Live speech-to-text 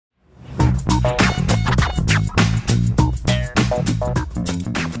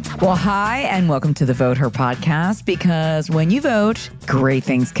Well, hi, and welcome to the Vote Her podcast, because when you vote, great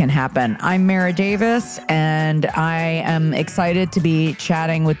things can happen. I'm Mara Davis, and I am excited to be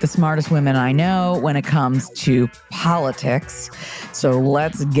chatting with the smartest women I know when it comes to politics. So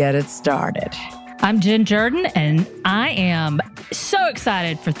let's get it started. I'm Jen Jordan, and I am so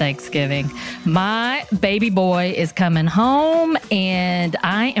excited for Thanksgiving. My baby boy is coming home, and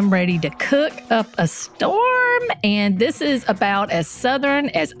I am ready to cook up a storm. And this is about as Southern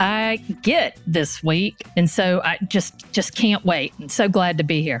as I get this week. And so I just can't wait. I'm so glad to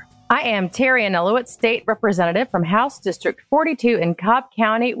be here. I am Terry Anelowitz, State Representative from House District 42 in Cobb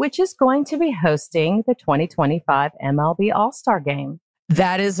County, which is going to be hosting the 2025 MLB All-Star Game.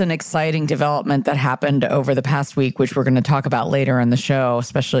 That is an exciting development that happened over the past week, which we're going to talk about later in the show,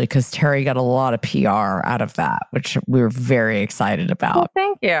 especially because Terry got a lot of PR out of that, which we were very excited about. Well,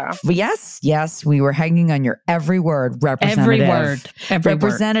 thank you. Yes, we were hanging on your every word, Representative. Every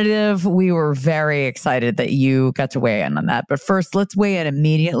Representative, word. We were very excited that you got to weigh in on that. But first, let's weigh in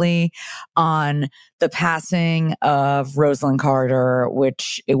immediately on the passing of Rosalynn Carter,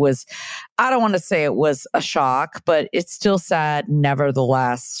 which it was, I don't want to say it was a shock, but it's still sad.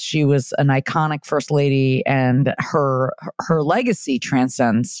 Nevertheless, she was an iconic first lady, and her legacy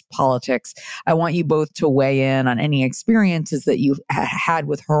transcends politics. I want you both to weigh in on any experiences that you had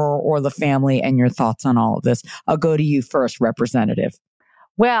with her or the family and your thoughts on all of this. I'll go to you first, Representative.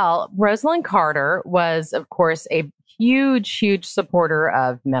 Well, Rosalynn Carter was, of course, a huge supporter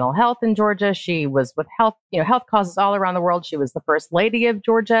of mental health in Georgia. She was with health causes all around the world. She was the first lady of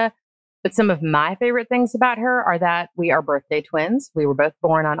Georgia. But some of my favorite things about her are that we are birthday twins. We were both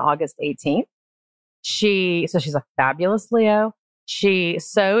born on August 18th. So she's a fabulous Leo. She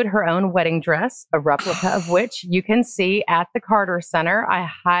sewed her own wedding dress, a replica of which you can see at the Carter Center. I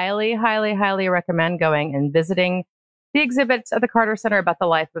highly recommend going and visiting the exhibits at the Carter Center about the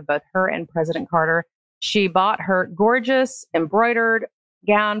life of both her and President Carter. She bought her gorgeous embroidered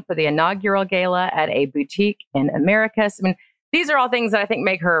gown for the inaugural gala at a boutique in Americus. I mean, these are all things that I think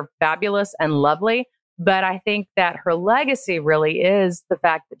make her fabulous and lovely. But I think that her legacy really is the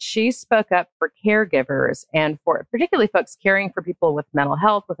fact that she spoke up for caregivers and for particularly folks caring for people with mental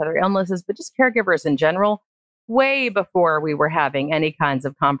health, with other illnesses, but just caregivers in general, way before we were having any kinds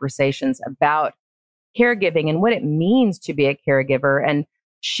of conversations about caregiving and what it means to be a caregiver. And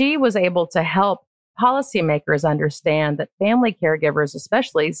she was able to help policymakers understand that family caregivers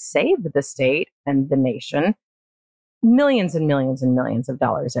especially save the state and the nation millions and millions and millions of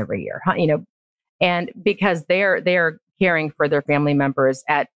dollars every year, and because they're caring for their family members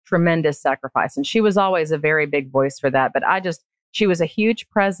at tremendous sacrifice. And she was always a very big voice for that. But she was a huge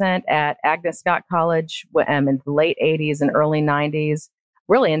presence at Agnes Scott College in the late 80s and early 90s,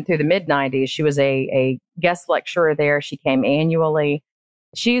 really into the mid 90s. She was a guest lecturer there. She came annually.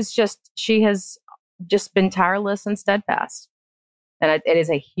 She has just been tireless and steadfast. And it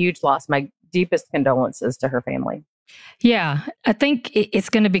is a huge loss. My deepest condolences to her family. Yeah, I think it's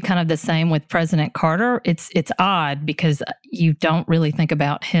going to be kind of the same with President Carter. It's odd because you don't really think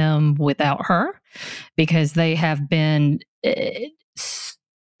about him without her, because they have been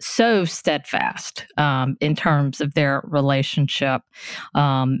so steadfast in terms of their relationship.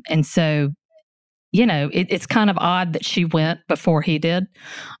 And so, it's kind of odd that she went before he did.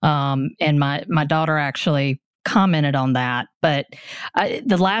 And my daughter actually commented on that. But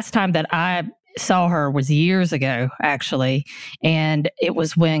the last time that I saw her was years ago, actually. And it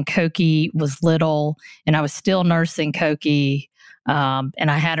was when Koki was little and I was still nursing Koki. And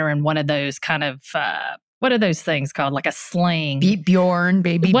I had her in one of those kind of, what are those things called? Like a sling. Baby Bjorn.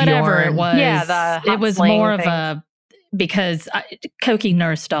 Whatever it was. Yeah, it was more of a, because Koki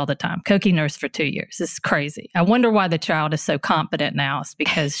nursed all the time. Koki nursed for 2 years. It's crazy. I wonder why the child is so confident now. It's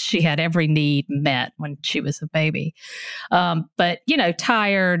because she had every need met when she was a baby. But,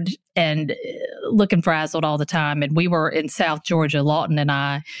 tired and looking frazzled all the time. And we were in South Georgia, Lawton and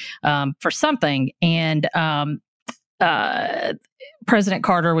I, for something. And President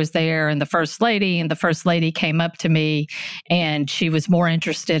Carter was there and the First Lady came up to me and she was more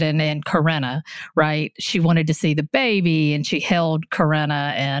interested in Corinna, right? She wanted to see the baby and she held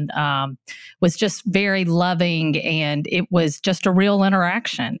Corinna and was just very loving, and it was just a real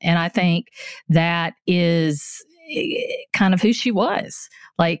interaction. And I think that is kind of who she was.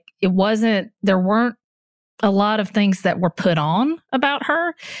 Like, there weren't a lot of things that were put on about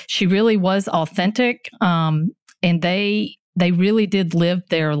her. She really was authentic. And they they really did live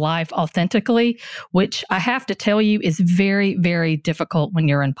their life authentically, which I have to tell you is very, very difficult when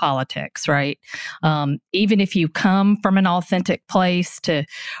you're in politics, right? Even if you come from an authentic place, to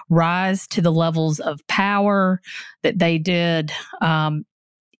rise to the levels of power that they did,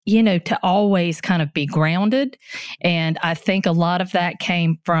 to always kind of be grounded. And I think a lot of that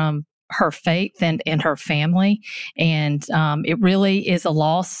came from her faith and her family. And it really is a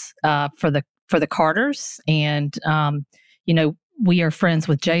loss for the Carters. And, we are friends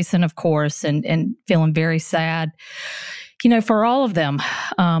with Jason, of course, and feeling very sad, for all of them.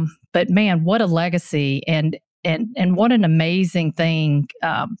 But man, what a legacy, and what an amazing thing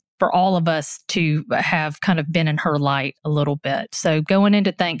for all of us to have kind of been in her light a little bit. So going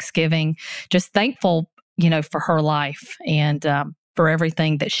into Thanksgiving, just thankful, for her life and for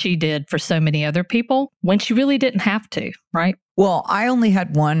everything that she did for so many other people when she really didn't have to, right? Well, I only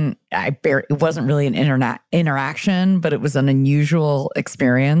had one. It wasn't really an interaction, but it was an unusual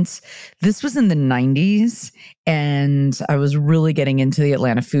experience. This was in the 90s, and I was really getting into the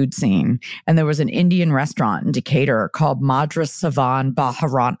Atlanta food scene. And there was an Indian restaurant in Decatur called Madras Savan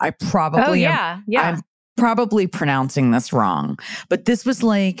Baharan. I'm probably pronouncing this wrong, but this was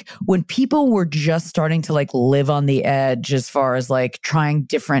like when people were just starting to like live on the edge as far as like trying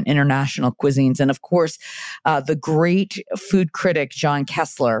different international cuisines. And of course, the great food critic, John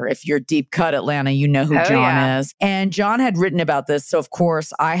Kessler, if you're deep cut Atlanta, you know who John is. And John had written about this. So of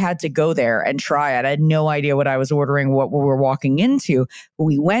course I had to go there and try it. I had no idea what I was ordering, what we were walking into. But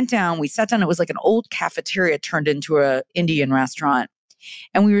we went down, we sat down. It was like an old cafeteria turned into an Indian restaurant.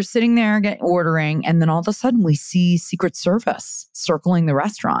 And we were sitting there ordering, and then all of a sudden we see Secret Service circling the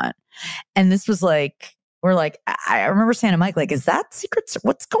restaurant. And this was like, I remember saying to Mike, like, is that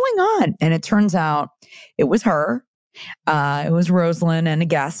what's going on? And it turns out it was her. It was Rosalynn and a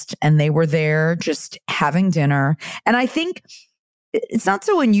guest, and they were there just having dinner. And I think it's not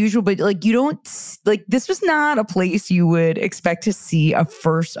so unusual, but like this was not a place you would expect to see a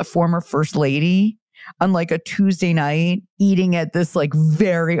former first lady on like a Tuesday night eating at this like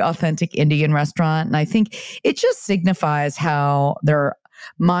very authentic Indian restaurant. And I think it just signifies how their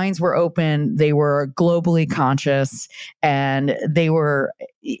minds were open. They were globally conscious, and they were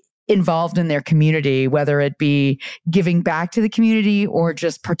involved in their community, whether it be giving back to the community or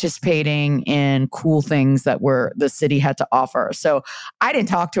just participating in cool things that the city had to offer. So I didn't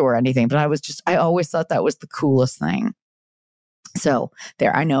talk to her or anything, but I always thought that was the coolest thing. So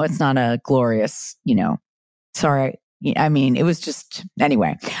there, I know it's not a glorious, sorry. I mean, it was just,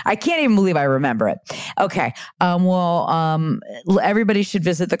 anyway, I can't even believe I remember it. Okay. Everybody should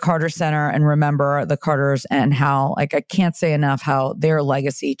visit the Carter Center and remember the Carters and how, like, I can't say enough how their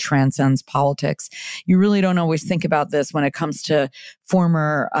legacy transcends politics. You really don't always think about this when it comes to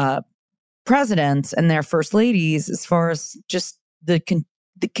former presidents and their first ladies, as far as just the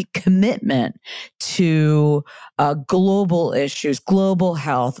commitment to global issues, global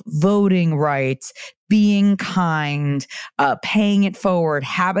health, voting rights, being kind, paying it forward,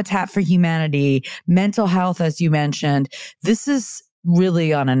 Habitat for Humanity, mental health, as you mentioned. This is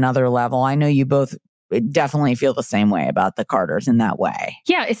really on another level. I know you both definitely feel the same way about the Carters in that way.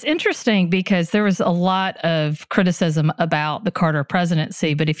 Yeah, it's interesting because there was a lot of criticism about the Carter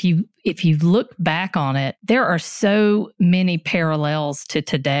presidency, but if you look back on it, there are so many parallels to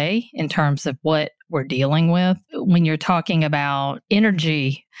today in terms of what we're dealing with when you're talking about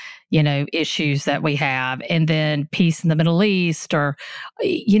energy, issues that we have, and then peace in the Middle East, or,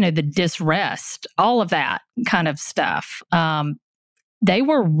 the disrest, all of that kind of stuff. They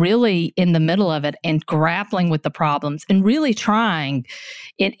were really in the middle of it and grappling with the problems and really trying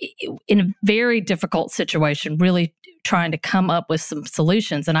in a very difficult situation, really trying to come up with some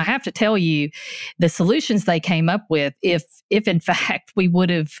solutions. And I have to tell you, the solutions they came up with, if in fact we would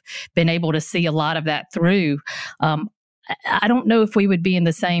have been able to see a lot of that through, I don't know if we would be in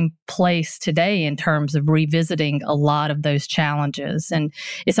the same place today in terms of revisiting a lot of those challenges. And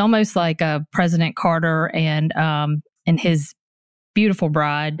it's almost like President Carter and his beautiful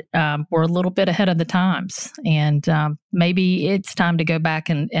bride were a little bit ahead of the times. And maybe it's time to go back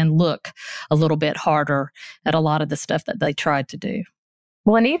and look a little bit harder at a lot of the stuff that they tried to do.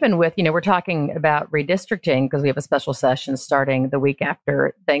 Well, and even with, we're talking about redistricting because we have a special session starting the week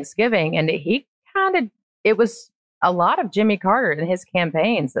after Thanksgiving. And it was a lot of Jimmy Carter and his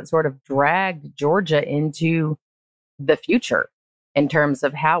campaigns that sort of dragged Georgia into the future in terms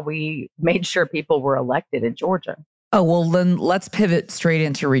of how we made sure people were elected in Georgia. Oh, well, then let's pivot straight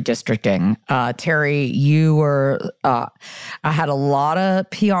into redistricting. Terry, you were, I had a lot of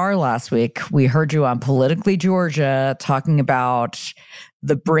PR last week. We heard you on Politically Georgia talking about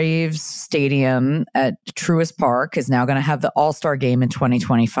the Braves stadium at Truist Park is now going to have the All-Star game in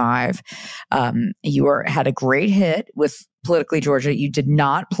 2025. You had a great hit with Politically Georgia. You did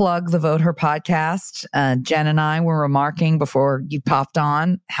not plug the Vote Her podcast. Jen and I were remarking before you popped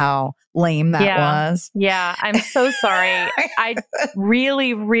on how lame that was. Yeah, I'm so sorry. I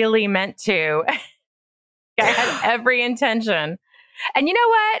really, really meant to. I had every intention. And you know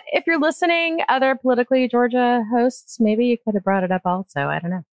what? If you're listening, other Politically Georgia hosts, maybe you could have brought it up also. I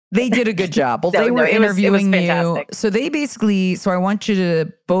don't know. They did a good job. Well, they were interviewing you. So I want you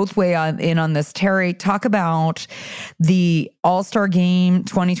to both weigh in on this. Terry, talk about the All-Star Game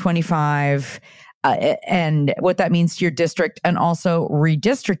 2025 and what that means to your district, and also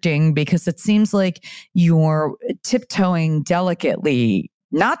redistricting, because it seems like you're tiptoeing delicately,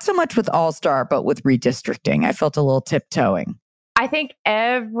 not so much with All-Star, but with redistricting. I felt a little tiptoeing. I think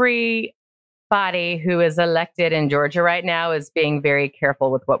everybody who is elected in Georgia right now is being very careful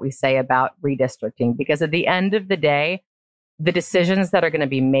with what we say about redistricting, because at the end of the day, the decisions that are going to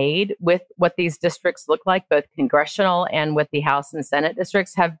be made with what these districts look like, both congressional and with the House and Senate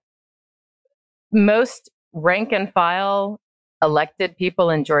districts, have most rank and file elected people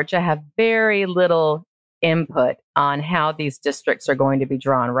in Georgia have very little input on how these districts are going to be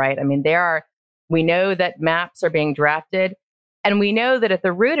drawn, right? I mean, we know that maps are being drafted. And we know that at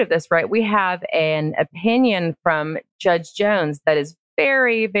the root of this, right, we have an opinion from Judge Jones that is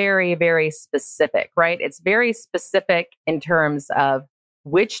very, very, very specific, right? It's very specific in terms of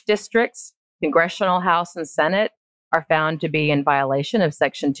which districts, congressional, House, and Senate, are found to be in violation of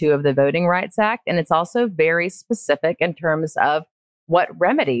Section 2 of the Voting Rights Act. And it's also very specific in terms of what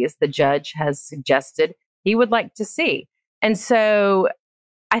remedies the judge has suggested he would like to see. And so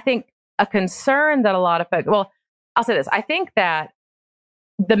I think a concern that a lot of folks, I'll say this. I think that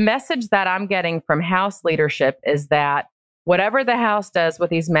the message that I'm getting from House leadership is that whatever the House does with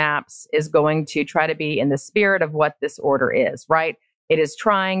these maps is going to try to be in the spirit of what this order is, right? It is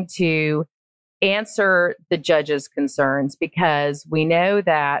trying to answer the judge's concerns, because we know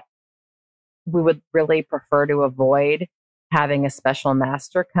that we would really prefer to avoid having a special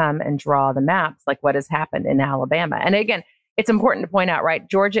master come and draw the maps like what has happened in Alabama. And again, it's important to point out, right?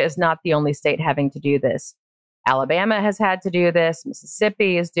 Georgia is not the only state having to do this. Alabama has had to do this.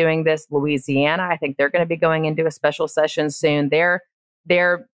 Mississippi is doing this. Louisiana, I think they're going to be going into a special session soon.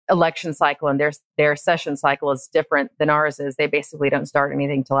 Their election cycle and their session cycle is different than ours is. They basically don't start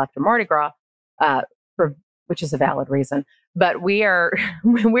anything till after Mardi Gras, which is a valid reason. But we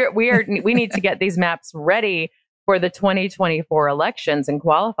need to get these maps ready for the 2024 elections, and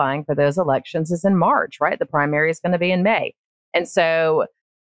qualifying for those elections is in March, right? The primary is going to be in May. And so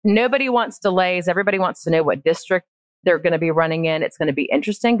nobody wants delays. Everybody wants to know what district they're going to be running in. It's going to be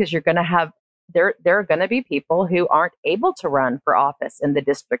interesting because you're going to have, there are going to be people who aren't able to run for office in the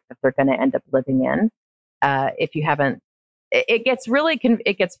district that they're going to end up living in. If you haven't, it gets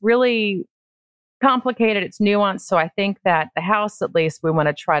really complicated. It's nuanced. So I think that the House, at least, we want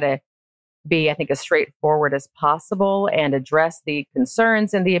to try to be, I think, as straightforward as possible and address the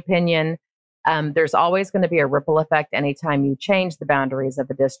concerns in the opinion. There's always going to be a ripple effect anytime you change the boundaries of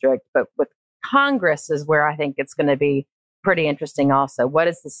a district. But with Congress is where I think it's going to be pretty interesting also. What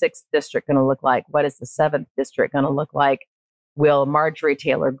is the 6th district going to look like? What is the 7th district going to look like? Will Marjorie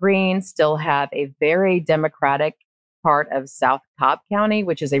Taylor Greene still have a very Democratic part of South Cobb County,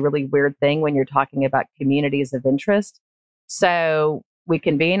 which is a really weird thing when you're talking about communities of interest? So we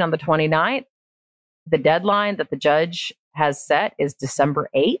convene on the 29th. The deadline that the judge has set is December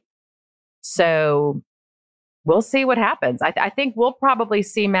 8th. So we'll see what happens. I think we'll probably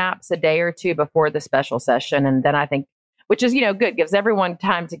see maps a day or two before the special session. And then I think, which is, good, gives everyone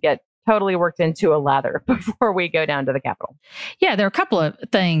time to get totally worked into a lather before we go down to the Capitol. Yeah, there are a couple of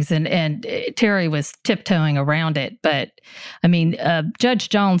things, and Terry was tiptoeing around it. But I mean, Judge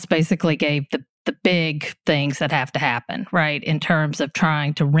Jones basically gave the big things that have to happen, right, in terms of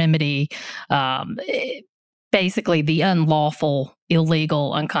trying to remedy basically the unlawful,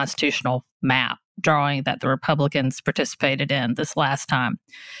 illegal, unconstitutional map drawing that the Republicans participated in this last time.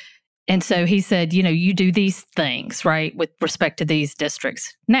 And so he said, you do these things, right, with respect to these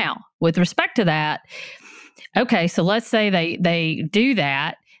districts. Now, with respect to that, okay, so let's say they do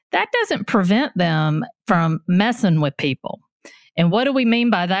that. That doesn't prevent them from messing with people. And what do we mean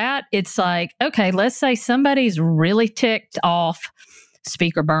by that? It's like, okay, let's say somebody's really ticked off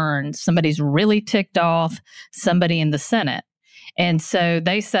Speaker Burns. Somebody's really ticked off somebody in the Senate. And so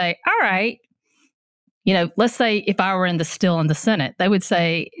they say, all right, let's say if I were still in the Senate, they would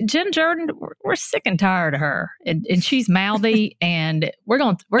say, Jen Jordan, we're sick and tired of her, and she's mouthy, and we're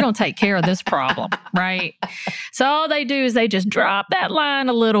going to take care of this problem, right? So all they do is they just drop that line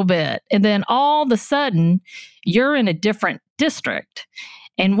a little bit, and then all of a sudden, you're in a different district,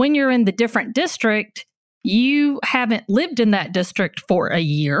 and when you're in the different district, you haven't lived in that district for a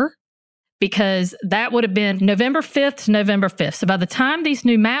year. Because that would have been November 5th to November 5th. So by the time these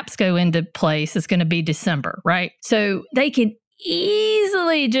new maps go into place, it's going to be December, right? So they can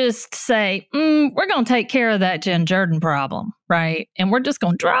easily just say, we're going to take care of that Jen Jordan problem, right? And we're just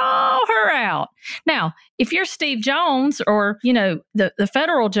going to draw her out. Now, if you're Steve Jones or, the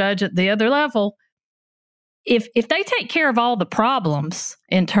federal judge at the other level, if they take care of all the problems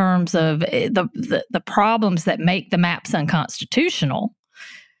in terms of the problems that make the maps unconstitutional,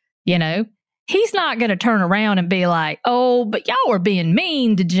 he's not going to turn around and be like, oh, but y'all are being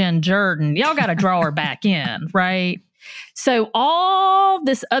mean to Jen Jordan. Y'all got to draw her back in, right? So all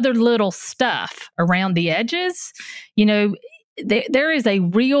this other little stuff around the edges, there is a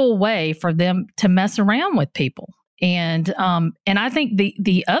real way for them to mess around with people. And I think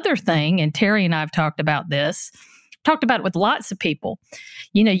the other thing, and Terry and I have talked about it with lots of people.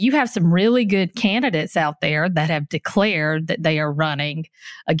 You have some really good candidates out there that have declared that they are running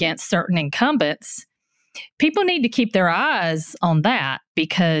against certain incumbents. People need to keep their eyes on that,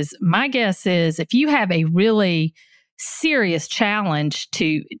 because my guess is if you have a really serious challenge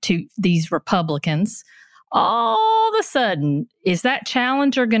to these Republicans, all of a sudden, is that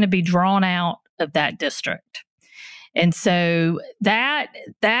challenger going to be drawn out of that district? And so that's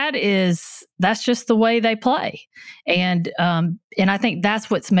just the way they play. And I think that's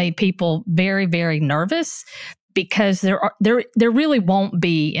what's made people very, very nervous, because there really won't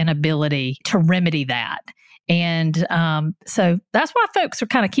be an ability to remedy that. And so that's why folks are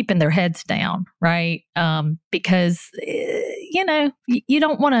kind of keeping their heads down, right? Because you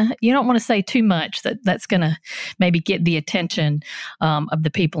don't want to say too much that's going to maybe get the attention of the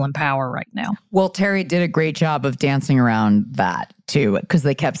people in power right now. Well, Terry did a great job of dancing around that too, because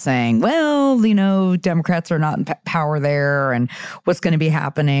they kept saying, well, Democrats are not in power there, and what's going to be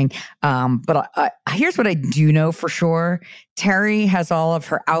happening. But here's what I do know for sure. Terry has all of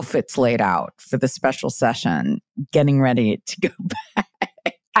her outfits laid out for the special session, getting ready to go back.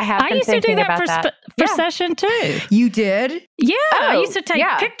 I used to do that for session too. You did? Yeah. I used to take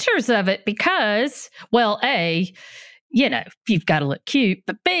pictures of it because, well, A, you've got to look cute,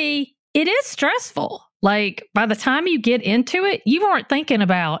 but B, it is stressful. Like by the time you get into it, you aren't thinking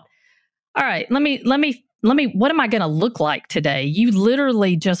about, all right, let me, what am I going to look like today? You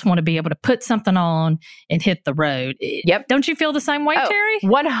literally just want to be able to put something on and hit the road. Yep. Don't you feel the same way, Terry?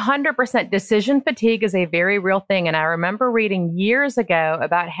 100%. Decision fatigue is a very real thing. And I remember reading years ago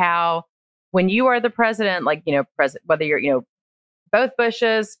about how when you are the president, like, whether you're, both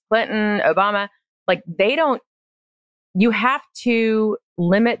Bushes, Clinton, Obama, like you have to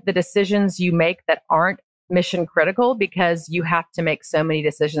limit the decisions you make that aren't mission critical, because you have to make so many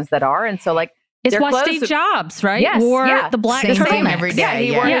decisions that are. And so it's why Steve Jobs, right? Yes, wore the black turtleneck every day. Yeah,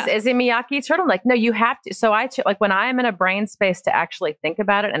 he wore his Miyake turtleneck. No, you have to. So when I am in a brain space to actually think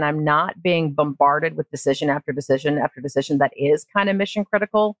about it, and I'm not being bombarded with decision after decision after decision that is kind of mission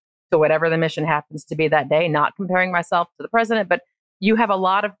critical to whatever the mission happens to be that day, not comparing myself to the president, but you have a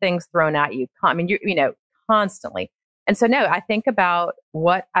lot of things thrown at you. I mean, constantly. And so, no, I think about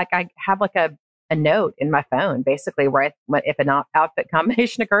what I have a note in my phone, basically, where if an outfit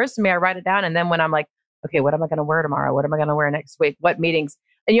combination occurs to me, I write it down. And then when I'm like, okay, what am I going to wear tomorrow? What am I going to wear next week? What meetings?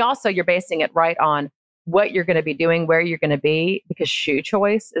 And you're basing it right on what you're going to be doing, where you're going to be, because shoe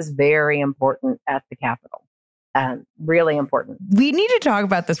choice is very important at the Capitol. Really important. We need to talk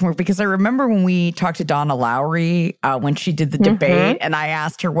about this more, because I remember when we talked to Donna Lowry when she did the debate, and I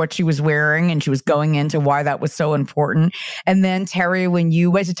asked her what she was wearing, and she was going into why that was so important. And then Terry, when you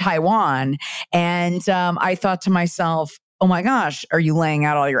went to Taiwan, and I thought to myself, oh my gosh, are you laying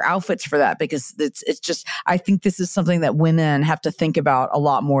out all your outfits for that? Because it's just, I think this is something that women have to think about a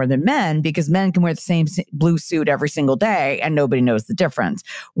lot more than men, because men can wear the same blue suit every single day and nobody knows the difference.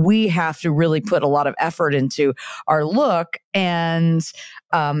 We have to really put a lot of effort into our look and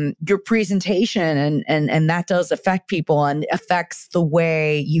your presentation, and that does affect people and affects the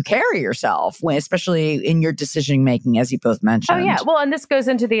way you carry yourself, especially in your decision making, as you both mentioned. Oh yeah, well, and this goes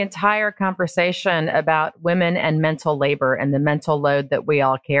into the entire conversation about women and mental labor and the mental load that we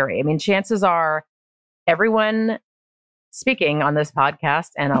all carry. I mean, chances are everyone speaking on this podcast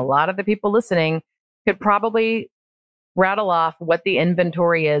and a lot of the people listening could probably rattle off what the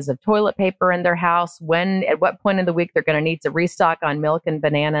inventory is of toilet paper in their house, at what point in the week they're going to need to restock on milk and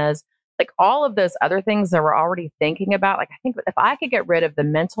bananas. like all of those other things that we're already thinking about. Like, I think if I could get rid of the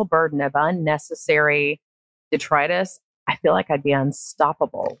mental burden of unnecessary detritus, I feel like I'd be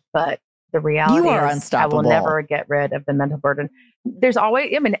unstoppable. But the reality is, unstoppable. I will never get rid of the mental burden. There's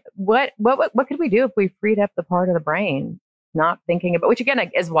always, I mean, what could we do if we freed up the part of the brain not thinking about, which again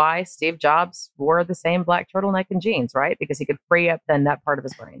is why Steve Jobs wore the same black turtleneck and jeans, right? Because he could free up then that part of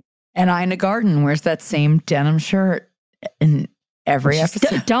his brain. And Ina Garten wears that same denim shirt in every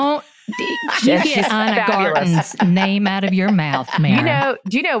episode. Don't get Ina Garten's name out of your mouth, Mary.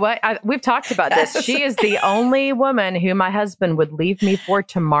 Do you know what? We've talked about this. She is the only woman who my husband would leave me for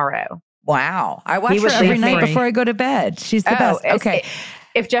tomorrow. Wow. I watch her every night before I go to bed. She's the best. Okay.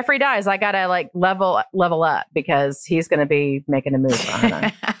 If Jeffrey dies, I got to like level up because he's going to be making a move on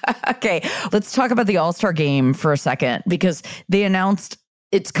her. Okay. Let's talk about the All-Star game for a second, because they announced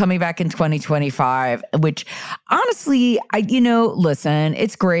it's coming back in 2025, which honestly, listen,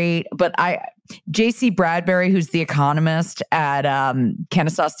 it's great, but JC Bradbury, who's the economist at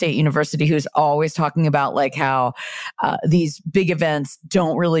Kennesaw State University, who's always talking about like how these big events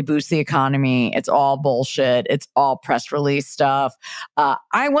don't really boost the economy. It's all bullshit. It's all press release stuff.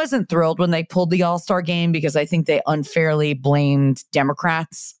 I wasn't thrilled when they pulled the All-Star game because I think they unfairly blamed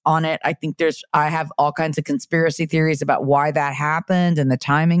Democrats on it. I have all kinds of conspiracy theories about why that happened and the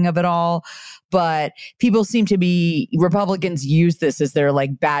timing of it all. But people seem to be, Republicans use this as their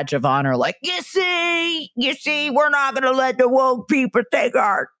like badge of honor. Like, you see, we're not going to let the woke people take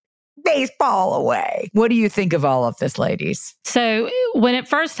our baseball away. What do you think of all of this, ladies? So when it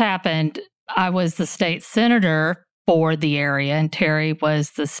first happened, I was the state senator for the area and Terry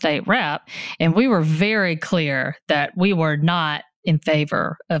was the state rep. And we were very clear that we were not in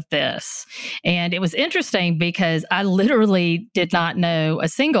favor of this. And it was interesting because I literally did not know a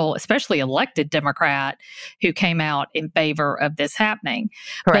single, especially elected Democrat, who came out in favor of this happening.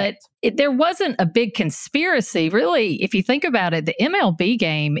 Correct. But there wasn't a big conspiracy. Really, if you think about it, the MLB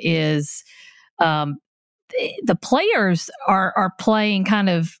game is, the players are playing kind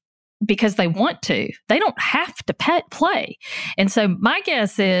of because they want to. They don't have to play. And so my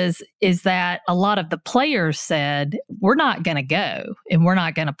guess is that a lot of the players said, we're not going to go and we're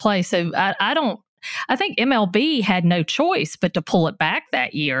not going to play. So I think MLB had no choice but to pull it back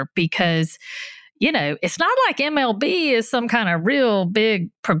that year because, it's not like MLB is some kind of real big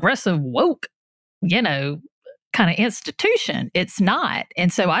progressive woke, kind of institution. It's not.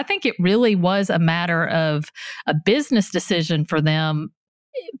 And so I think it really was a matter of a business decision for them,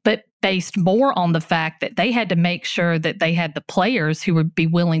 but based more on the fact that they had to make sure that they had the players who would be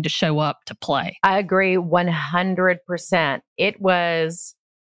willing to show up to play. I agree 100%. It was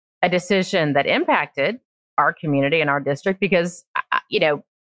a decision that impacted our community and our district because,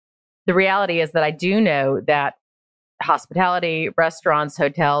 the reality is that I do know that hospitality, restaurants,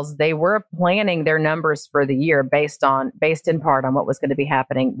 hotels, they were planning their numbers for the year based in part on what was going to be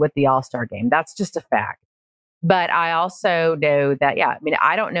happening with the All-Star game. That's just a fact. But I also know that,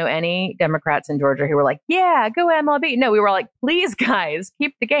 I don't know any Democrats in Georgia who were like, yeah, go MLB. No, we were like, please, guys,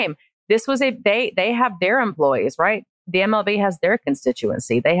 keep the game. This was they have their employees, right? The MLB has their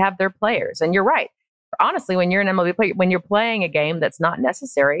constituency. They have their players. And you're right. Honestly, when you're an MLB player, when you're playing a game that's not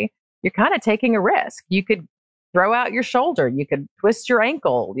necessary, you're kind of taking a risk. You could throw out your shoulder. You could twist your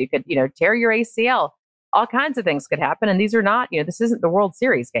ankle. You could, tear your ACL. All kinds of things could happen. And these are not, this isn't the World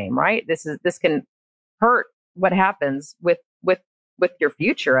Series game, right? This can hurt what happens with your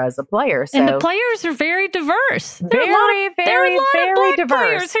future as a player. So, and the players are very diverse. There are a lot of black diverse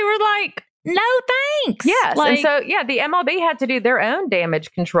players who are like, no thanks. Yes. And so, the MLB had to do their own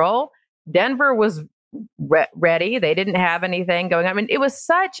damage control. Denver was ready. They didn't have anything going on. I mean, it was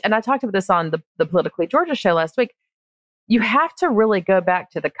and I talked about this on the Politically Georgia show last week. You have to really go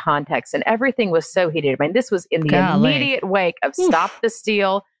back to the context, and everything was so heated. I mean, this was in the immediate wake of Stop the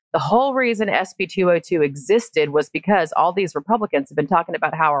Steal. The whole reason SB 202 existed was because all these Republicans have been talking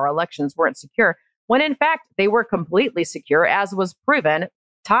about how our elections weren't secure, when in fact they were completely secure, as was proven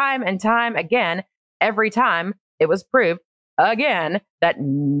time and time again. Every time it was proved again that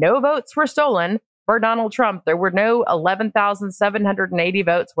no votes were stolen for Donald Trump. There were no 11,780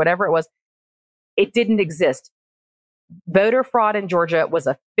 votes, whatever it was. It didn't exist. Voter fraud in Georgia was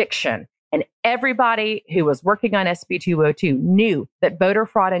a fiction. And everybody who was working on SB 202 knew that voter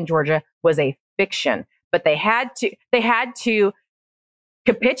fraud in Georgia was a fiction. But they had to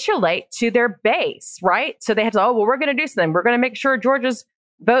capitulate to their base, right? So they had to, we're going to do something. We're going to make sure Georgia's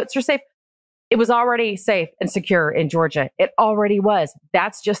votes are safe. It was already safe and secure in Georgia. It already was.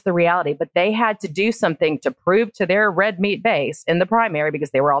 That's just the reality. But they had to do something to prove to their red meat base in the primary,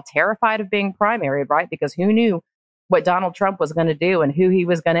 because they were all terrified of being primaried, right? Because who knew what Donald Trump was going to do and who he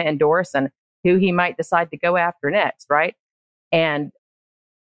was going to endorse and who he might decide to go after next, right? And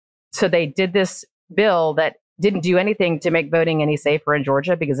so they did this bill that didn't do anything to make voting any safer in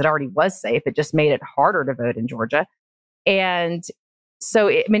Georgia because it already was safe. It just made it harder to vote in Georgia. And so,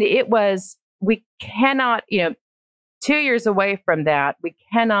 we cannot, 2 years away from that, we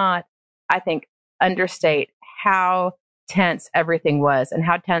cannot, I think, understate how tense everything was and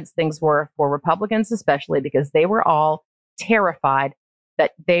how tense things were for Republicans, especially because they were all terrified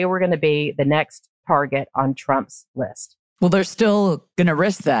that they were going to be the next target on Trump's list. Well, they're still going to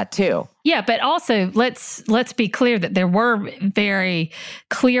risk that too. Yeah, but also let's be clear that there were very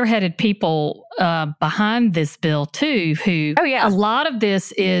clear-headed people behind this bill too, who a lot of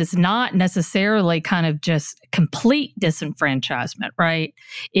this is not necessarily kind of just complete disenfranchisement, right?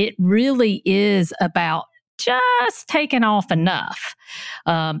 It really is about just taking off enough,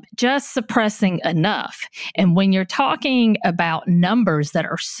 just suppressing enough. And when you're talking about numbers that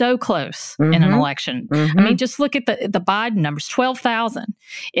are so close in an election, I mean, just look at the Biden numbers, 12,000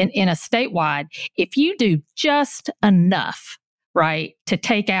 in a statewide. If you do just enough, right, to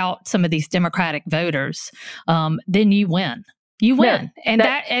take out some of these Democratic voters, then you win. You win. Yeah, and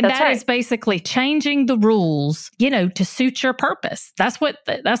that right. is basically changing the rules, to suit your purpose. That's what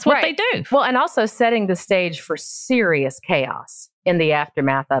they do. Well, and also setting the stage for serious chaos in the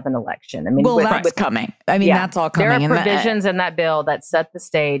aftermath of an election. I mean, that's coming. I mean, that's all coming. There are provisions in that bill that set the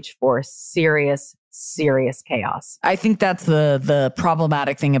stage for serious chaos. I think that's the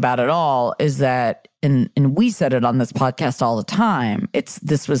problematic thing about it all is that, and we said it on this podcast all the time,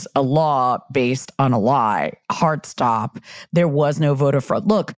 this was a law based on a lie. Hard stop. There was no voter fraud.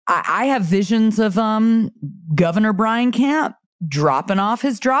 Look, I have visions of Governor Brian Kemp dropping off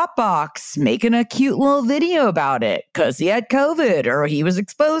his Dropbox, making a cute little video about it because he had COVID or he was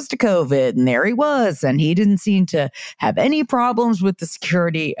exposed to COVID, and there he was, and he didn't seem to have any problems with the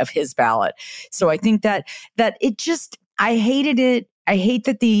security of his ballot. So I think that it just, I hated it. I hate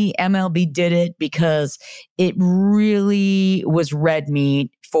that the MLB did it because it really was red meat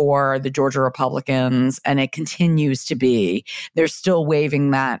for the Georgia Republicans, and it continues to be. They're still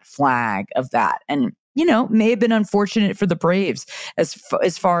waving that flag of that. And may have been unfortunate for the Braves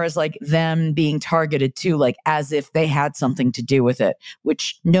as far as like them being targeted too, like as if they had something to do with it,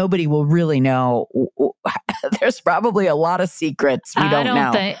 which nobody will really know. There's probably a lot of secrets we don't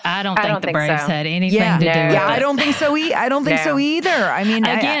know. I don't think the Braves had anything to do with it. I don't think so. I don't think so either. I mean,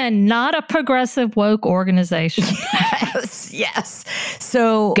 again, not a progressive woke organization. Yes.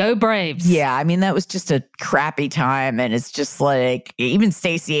 So go Braves. Yeah. I mean, that was just a crappy time. And it's just like, even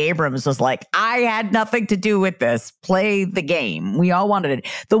Stacey Abrams was like, I had nothing to do with this. Play the game. We all wanted it.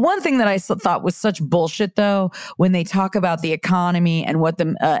 The one thing that I thought was such bullshit, though, when they talk about the economy and what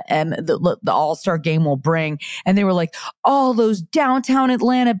the All-Star game will bring, and they were like, all those downtown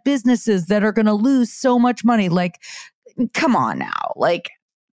Atlanta businesses that are going to lose so much money. Like, come on now. Like,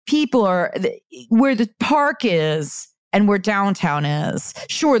 people are where the park is and where downtown is.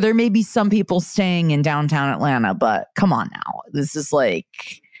 Sure, there may be some people staying in downtown Atlanta, but come on now. This is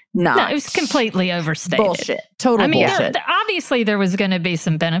like not. No, it was completely overstated. Bullshit. Total bullshit. Obviously, there was going to be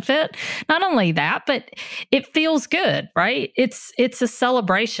some benefit. Not only that, but it feels good, right? It's a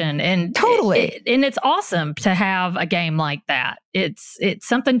celebration, and totally, and it's awesome to have a game like that. It's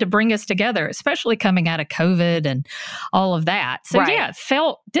something to bring us together, especially coming out of COVID and all of that. So yeah,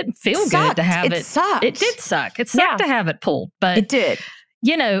 it didn't feel good to have it. It sucked. It did suck. It sucked to have it pulled, but it did.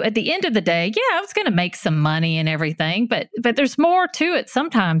 At the end of the day, I was going to make some money and everything, but there's more to it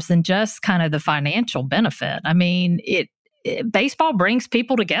sometimes than just kind of the financial benefit. I mean, baseball brings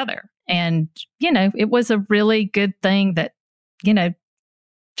people together, and it was a really good thing that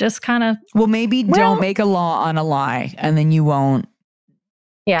just kind of don't make a law on a lie, and then you won't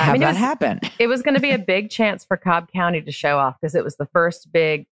have that happen. It was going to be a big chance for Cobb County to show off because it was the first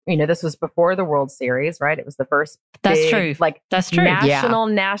big. This was before the World Series, right? It was the first national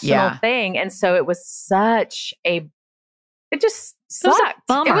thing. And so it was it just sucked.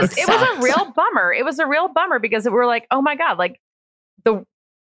 It was a real bummer. It was a real bummer because we're like, oh my God, like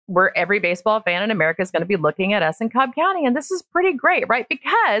where every baseball fan in America is going to be looking at us in Cobb County. And this is pretty great, right?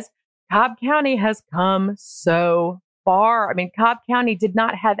 Because Cobb County has come so far. I mean, Cobb County did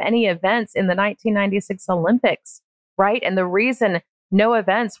not have any events in the 1996 Olympics, right? And the reason no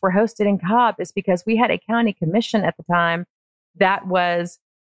events were hosted in Cobb is because we had a county commission at the time that was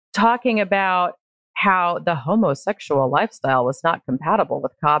talking about how the homosexual lifestyle was not compatible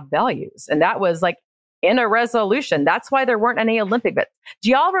with Cobb values. And that was like in a resolution. That's why there weren't any Olympic events. Do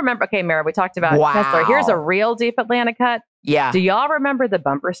y'all remember? Okay, Mara, we talked about Kessler. Here's a real deep Atlanta cut. Yeah. Do y'all remember the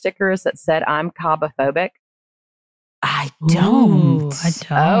bumper stickers that said, I'm Cobbophobic? I don't. Ooh, I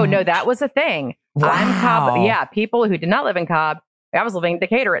don't. Oh, no, that was a thing. I'm Cobb. Wow. Yeah, people who did not live in Cobb. I was living in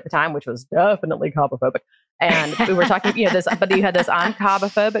Decatur at the time, which was definitely Cobbophobic. And we were talking, but you had this I'm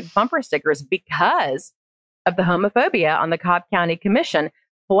Cobbophobic bumper stickers because of the homophobia on the Cobb County Commission.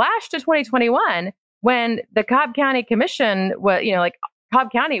 Flash to 2021 when the Cobb County Commission was,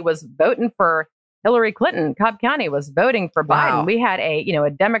 Cobb County was voting for Hillary Clinton. Cobb County was voting for Wow. Biden. We had a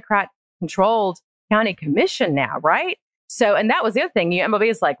Democrat controlled county commission now, right? So, and that was the other thing. MLB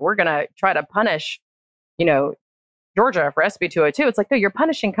is like, we're going to try to punish, Georgia for SB 202. It's like, no, you're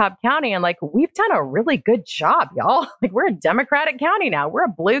punishing Cobb County. And like, we've done a really good job, y'all. Like, we're a Democratic county now. We're a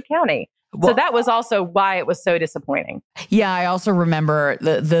blue county. So that was also why it was so disappointing. Yeah, I also remember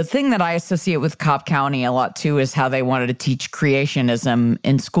the thing that I associate with Cobb County a lot too is how they wanted to teach creationism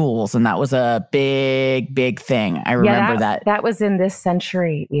in schools, and that was a big, big thing. I remember that. That was in this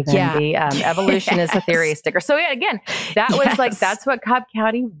century, even the evolution is a theory sticker. So yeah, again, that was like that's what Cobb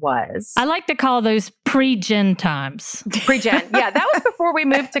County was. I like to call those pre-gen times. Pre-gen, yeah, that was before we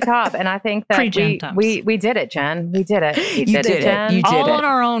moved to Cobb, and I think that we did it, Jen. We did it. You did it, Jen. You did all it on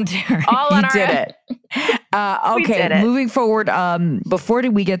our own, dear. You did it. Okay, moving forward, before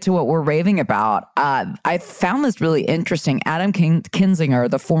we get to what we're raving about, I found this really interesting. Adam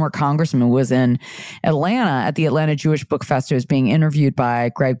Kinzinger, the former congressman, was in Atlanta at the Atlanta Jewish Book Fest. He was being interviewed by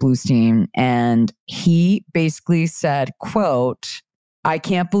Greg Bluestein, and he basically said, quote, "I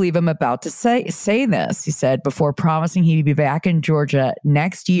can't believe I'm about to say this," he said, before promising he'd be back in Georgia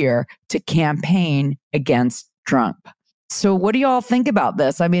next year to campaign against Trump. So what do you all think about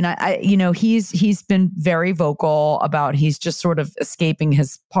this? I mean, he's been very vocal about he's just sort of escaping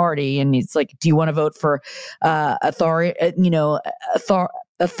his party, and he's like, do you want to vote for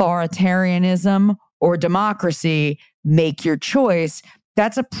authoritarianism or democracy? Make your choice.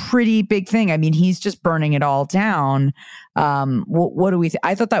 That's a pretty big thing. I mean, he's just burning it all down. What do we think?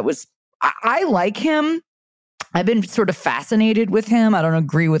 I thought that was, I like him. I've been sort of fascinated with him. I don't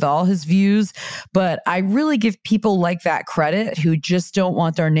agree with all his views, but I really give people like that credit who just don't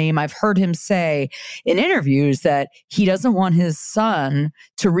want their name. I've heard him say in interviews that he doesn't want his son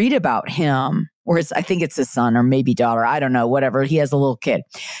to read about him, or I think it's his son or maybe daughter. I don't know, whatever. He has a little kid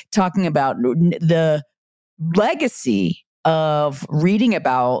talking about the legacy of reading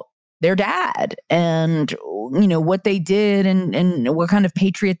about their dad and, what they did and what kind of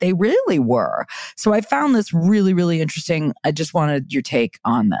patriot they really were. So I found this really, really interesting. I just wanted your take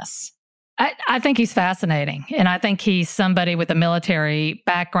on this. I think he's fascinating. And I think he's somebody with a military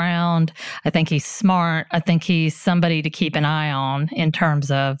background. I think he's smart. I think he's somebody to keep an eye on in terms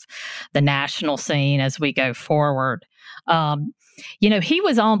of the national scene as we go forward. He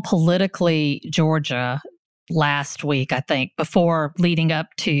was on Politically Georgia last week, I think, before leading up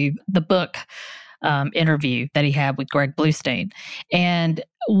to the book interview that he had with Greg Bluestein. And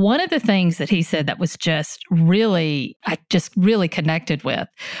one of the things that he said that was I just really connected with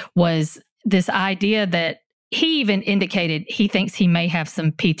was this idea that he even indicated he thinks he may have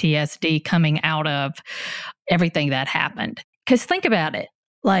some PTSD coming out of everything that happened. Because think about it,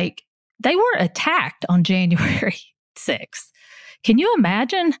 like they were attacked on January 6th. Can you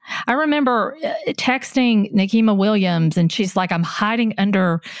imagine? I remember texting Nikema Williams, and she's like, I'm hiding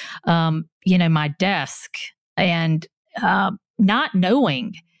under, my desk and not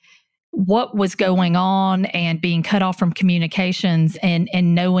knowing what was going on and being cut off from communications and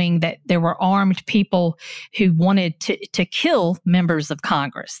knowing that there were armed people who wanted to kill members of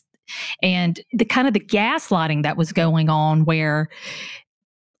Congress. And the kind of the gaslighting that was going on where,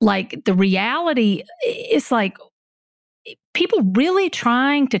 like, the reality is like, people really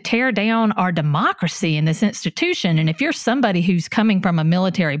trying to tear down our democracy in this institution. And if you're somebody who's coming from a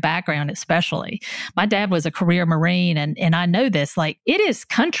military background, especially, my dad was a career Marine, and I know this, like, it is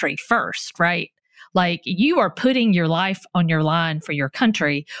country first, right? Like, you are putting your life on your line for your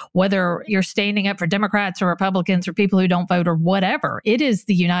country, whether you're standing up for Democrats or Republicans or people who don't vote or whatever. It is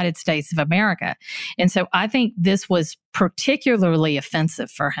the United States of America. And so I think this was particularly offensive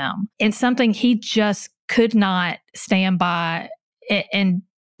for him and something he just could not stand by and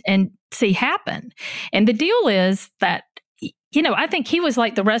see happen. And the deal is that, I think he was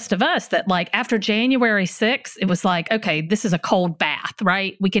like the rest of us, that like after January 6th, it was like, okay, this is a cold bath,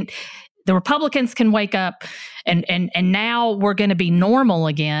 right? The Republicans can wake up and now we're going to be normal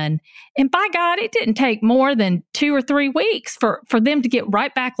again. And by God, it didn't take more than 2 or 3 weeks for them to get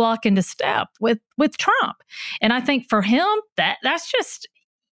right back locked into step with Trump. And I think for him, that's just,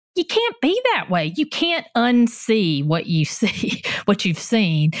 you can't be that way. You can't unsee what you see, what you've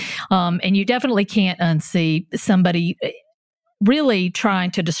seen. And you definitely can't unsee somebody really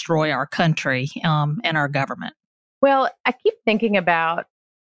trying to destroy our country and our government. Well, I keep thinking about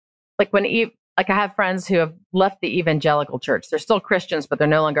like like I have friends who have left the evangelical church. They're still Christians, but they're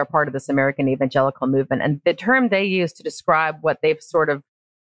no longer part of this American evangelical movement. And the term they use to describe what they've sort of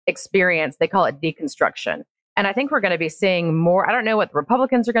experienced, they call it deconstruction. And I think we're going to be seeing more. I don't know what the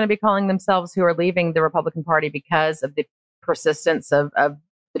Republicans are going to be calling themselves who are leaving the Republican Party because of the persistence of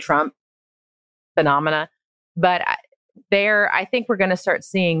the Trump phenomena. But I think we're going to start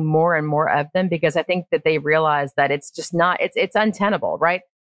seeing more and more of them because I think that they realize that it's just not, it's untenable, right?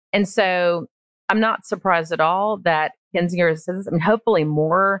 And so I'm not surprised at all that Kinzinger says, I mean, hopefully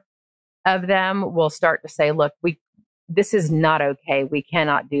more of them will start to say, look, this is not okay. We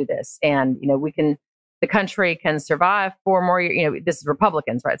cannot do this. And, the country can survive 4 more years. This is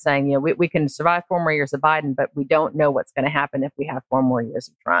Republicans, right? Saying, we can survive 4 more years of Biden, but we don't know what's going to happen if we have 4 more years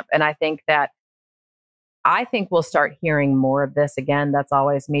of Trump. And I think we'll start hearing more of this again. That's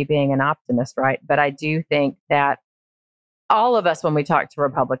always me being an optimist, right? But I do think that all of us, when we talk to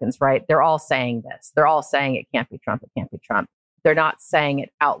Republicans, right, they're all saying this. They're all saying it can't be Trump. It can't be Trump. They're not saying it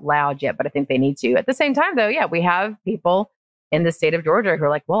out loud yet, but I think they need to. At the same time, though, yeah, we have people in the state of Georgia who are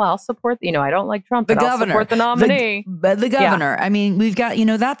like, well, I'll support, I don't like Trump, but I'll support the nominee. The governor. Yeah. I mean, we've got,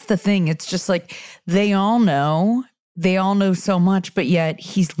 that's the thing. It's just like they all know so much, but yet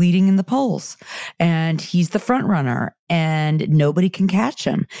he's leading in the polls and he's the front runner and nobody can catch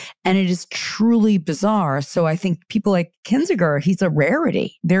him. And it is truly bizarre. So I think people like Kinzinger, he's a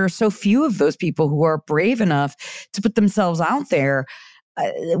rarity. There are so few of those people who are brave enough to put themselves out there,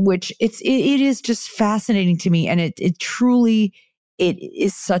 which it is just fascinating to me. And it truly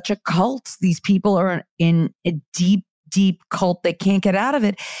is such a cult. These people are in a deep cult. They can't get out of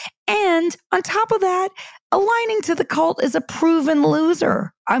it. And on top of that, aligning to the cult is a proven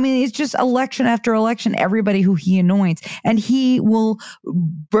loser. I mean, it's just election after election, everybody who he anoints, and he will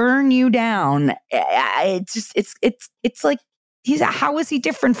burn you down. It's like, how is he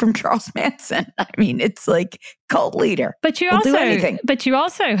different from Charles Manson? I mean, it's like cult leader. But you also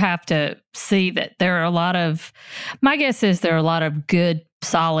have to see that there are my guess is there are a lot of good,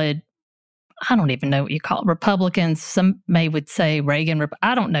 solid, I don't even know what you call it, Republicans. Some would say Reagan.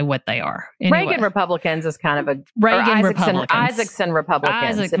 I don't know what they are. Anyway. Reagan Republicans is kind of a Isaacson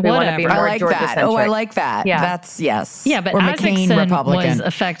Republicans. If we want to be more I like that. Oh, I like that. Yeah. That's yes. Yeah, but or Isaacson McCain Republican. was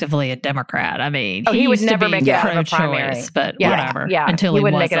effectively a Democrat. I mean, he would never make it out of a primary, but whatever. Yeah, until he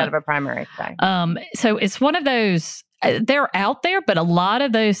wouldn't make it out of a primary. So it's one of those. They're out there, but a lot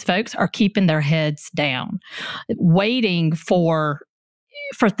of those folks are keeping their heads down, waiting for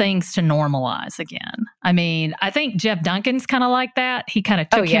things to normalize again. I mean, I think Jeff Duncan's kind of like that. He kind of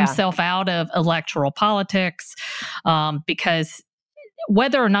took himself out of electoral politics because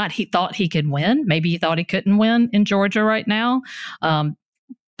whether or not he thought he could win, maybe he thought he couldn't win in Georgia right now.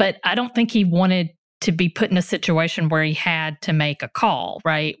 But I don't think he wanted to be put in a situation where he had to make a call,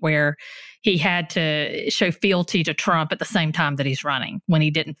 right? Where he had to show fealty to Trump at the same time that he's running when he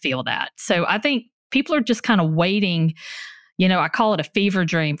didn't feel that. So I think people are just kind of waiting. I call it a fever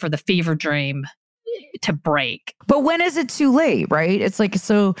dream for the fever dream to break. But when is it too late, right? It's like,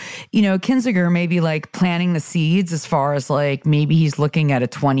 so, Kinzinger may be like planting the seeds as far as like, maybe he's looking at a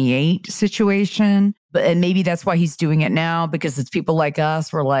 28 situation, and maybe that's why he's doing it now, because it's people like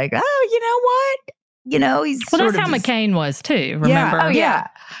us. We're like, oh, you know what? He's that's how McCain was too, remember? Yeah. Oh, yeah.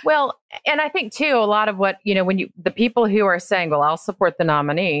 Well, and I think too, a lot of what, the people who are saying, well, I'll support the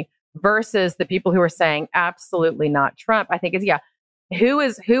nominee, versus the people who are saying absolutely not Trump, I think is, who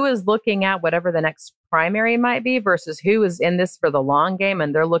is looking at whatever the next primary might be versus who is in this for the long game.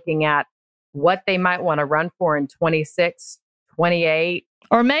 And they're looking at what they might want to run for in 26, 28.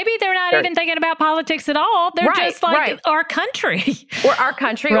 Or maybe they're not even thinking about politics at all. They're just like our country. Or our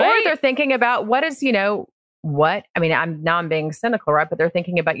country. Right? Or they're thinking about what is, I'm being cynical, right? But they're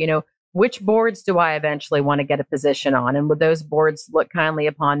thinking about, which boards do I eventually want to get a position on? And would those boards look kindly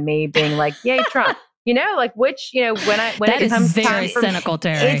upon me being like, yay, Trump? Which, when that it comes very cynical,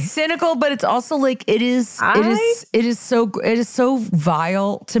 Terry. It's cynical, but it's also like, it is so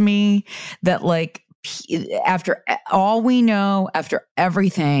vile to me that like, after all we know, after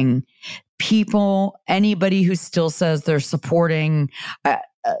everything, anybody who still says they're supporting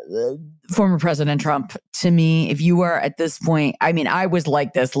former President Trump, to me, if you are at this point, I mean, I was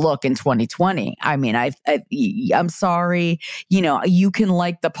like this look in 2020. I mean, I'm sorry, you can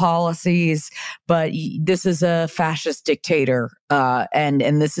like the policies, but this is a fascist dictator.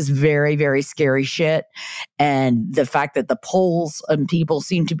 And this is very, very scary shit. And the fact that the polls and people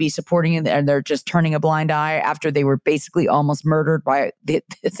seem to be supporting it and they're just turning a blind eye after they were basically almost murdered by their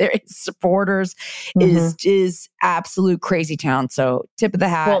supporters is absolute crazy town. So tip of the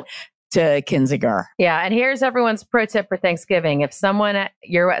hat. Well, to Kinziger. Yeah. And here's everyone's pro tip for Thanksgiving. If someone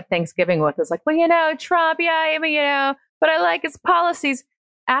you're at Thanksgiving with is like, well, Trump, what I like his policies.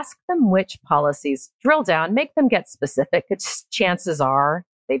 Ask them which policies. Drill down, make them get specific. Because chances are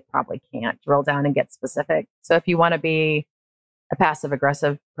they probably can't drill down and get specific. So if you want to be a passive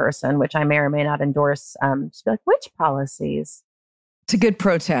aggressive person, which I may or may not endorse, just be like, which policies? It's a good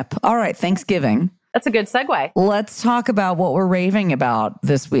pro tip. All right, Thanksgiving. That's a good segue. Let's talk about what we're raving about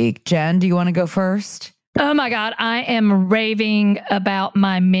this week. Jen, do you want to go first? Oh my God, I am raving about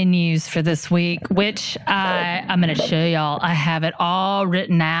my menus for this week, which I'm going to show y'all. I have it all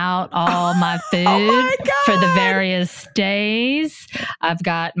written out, all my food for the various days. I've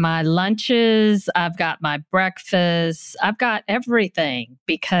got my lunches, I've got my breakfast, I've got everything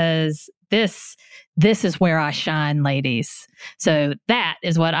because this is where I shine, ladies. So that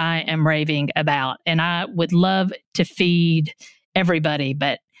is what I am raving about. And I would love to feed everybody,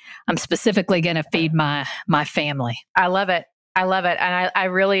 but I'm specifically going to feed my family. I love it. And I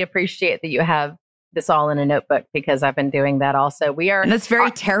really appreciate that you have this all in a notebook because I've been doing that also. And it's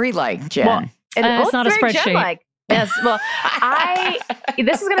very Terry-like, Jen. Well, it's not a spreadsheet. Jen-like. Yes. Well,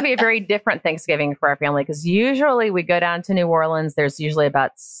 this is going to be a very different Thanksgiving for our family because usually we go down to New Orleans. There's usually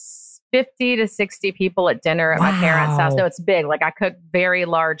about 50 to 60 people at dinner at my parents' house. No, it's big. Like I cook very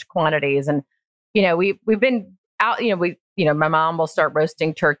large quantities. And, we've been out, my mom will start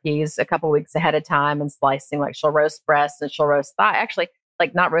roasting turkeys a couple weeks ahead of time and slicing, like she'll roast breast and she'll roast thigh. Actually,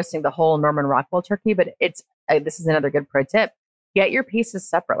 like not roasting the whole Norman Rockwell turkey, but this is another good pro tip. Get your pieces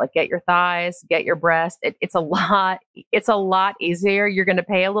separate, like get your thighs, get your breast. It's a lot easier. You're going to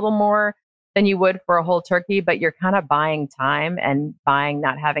pay a little more than you would for a whole turkey, but you're kind of buying time and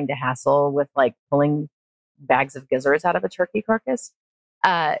not having to hassle with like pulling bags of gizzards out of a turkey carcass.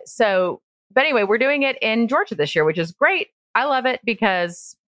 But anyway, we're doing it in Georgia this year, which is great. I love it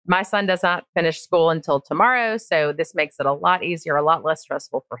because my son does not finish school until tomorrow. So this makes it a lot easier, a lot less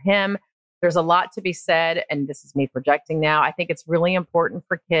stressful for him. There's a lot to be said. And this is me projecting now. I think it's really important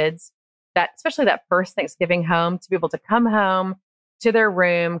for kids that, especially that first Thanksgiving home, to be able to come home to their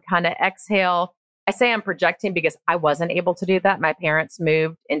room, kind of exhale. I say I'm projecting because I wasn't able to do that. My parents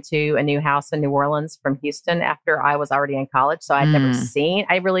moved into a new house in New Orleans from Houston after I was already in college. So I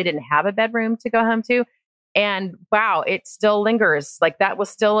really didn't have a bedroom to go home to. And wow, it still lingers. Like that was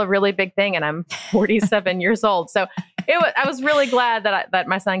still a really big thing. And I'm 47 years old. So I was really glad that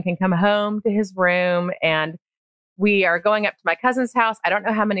my son can come home to his room. And we are going up to my cousin's house. I don't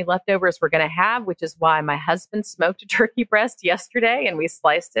know how many leftovers we're going to have, which is why my husband smoked a turkey breast yesterday and we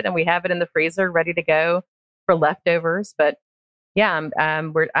sliced it and we have it in the freezer ready to go for leftovers. But yeah,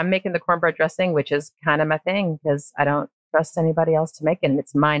 I'm making the cornbread dressing, which is kind of my thing because I don't trust anybody else to make it. And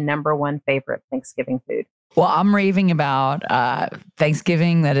it's my number one favorite Thanksgiving food. Well, I'm raving about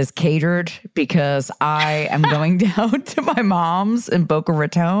Thanksgiving that is catered because I am going down to my mom's in Boca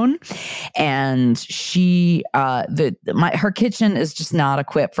Raton, and she her kitchen is just not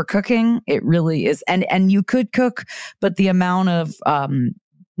equipped for cooking. It really is, and you could cook, but the amount of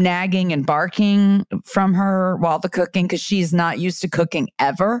nagging and barking from her while the cooking, because she's not used to cooking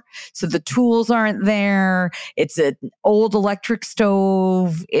ever. So the tools aren't there. It's an old electric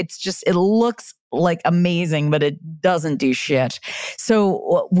stove. It looks like amazing, but it doesn't do shit.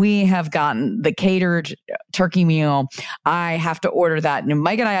 So we have gotten the catered turkey meal. I have to order that. And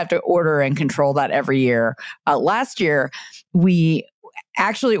Mike and I have to order and control that every year. Last year, we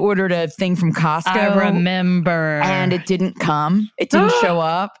actually ordered a thing from Costco. I remember. And it didn't come. It didn't show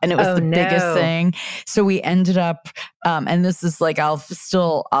up. And it was biggest thing. So we ended up, and this is like, I'll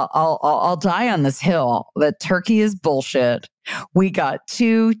die on this hill. The turkey is bullshit. We got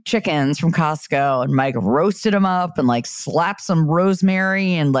 2 chickens from Costco and Mike roasted them up and like slapped some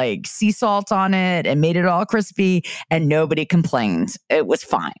rosemary and like sea salt on it and made it all crispy and nobody complained. It was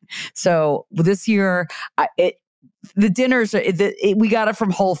fine. So this year, the dinners, we got it from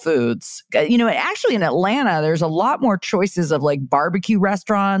Whole Foods. Actually in Atlanta, there's a lot more choices of like barbecue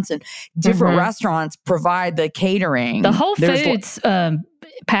restaurants and different restaurants provide the catering. The Whole Foods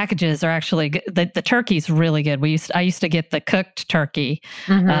packages are actually good. The turkey's really good. I used to get the cooked turkey.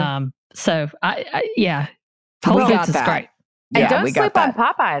 So Whole Foods is great. And don't sleep on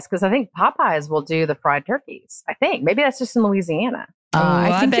Popeyes because I think Popeyes will do the fried turkeys. I think maybe that's just in Louisiana.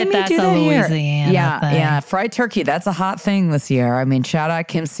 I think bet that's a Louisiana thing. Yeah, fried turkey. That's a hot thing this year. I mean, shout out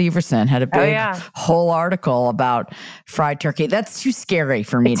Kim Severson had a big whole article about fried turkey. That's too scary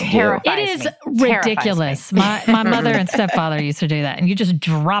for me to do. It is ridiculous. My mother and stepfather used to do that, and you just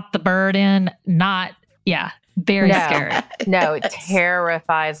drop the bird in. Very scary. No, it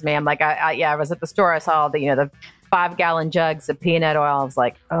terrifies me. I'm like, I was at the store. I saw the 5-gallon jugs of peanut oil. I was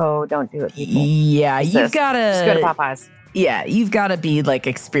like, oh, don't do it, people. Yeah, you've got just go to Popeyes. Yeah, you've got to be like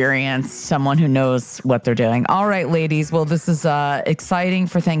experienced, someone who knows what they're doing. All right, ladies. Well, this is exciting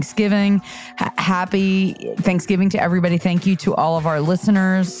for Thanksgiving. Happy Thanksgiving to everybody. Thank you to all of our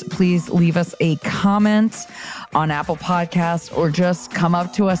listeners. Please leave us a comment on Apple Podcasts or just come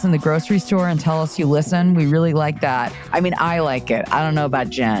up to us in the grocery store and tell us you listen. We really like that. I mean, I like it. I don't know about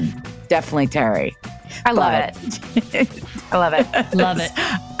Jen. Definitely Terry. I love it. I love it. Love it.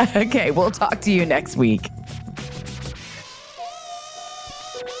 Okay, we'll talk to you next week.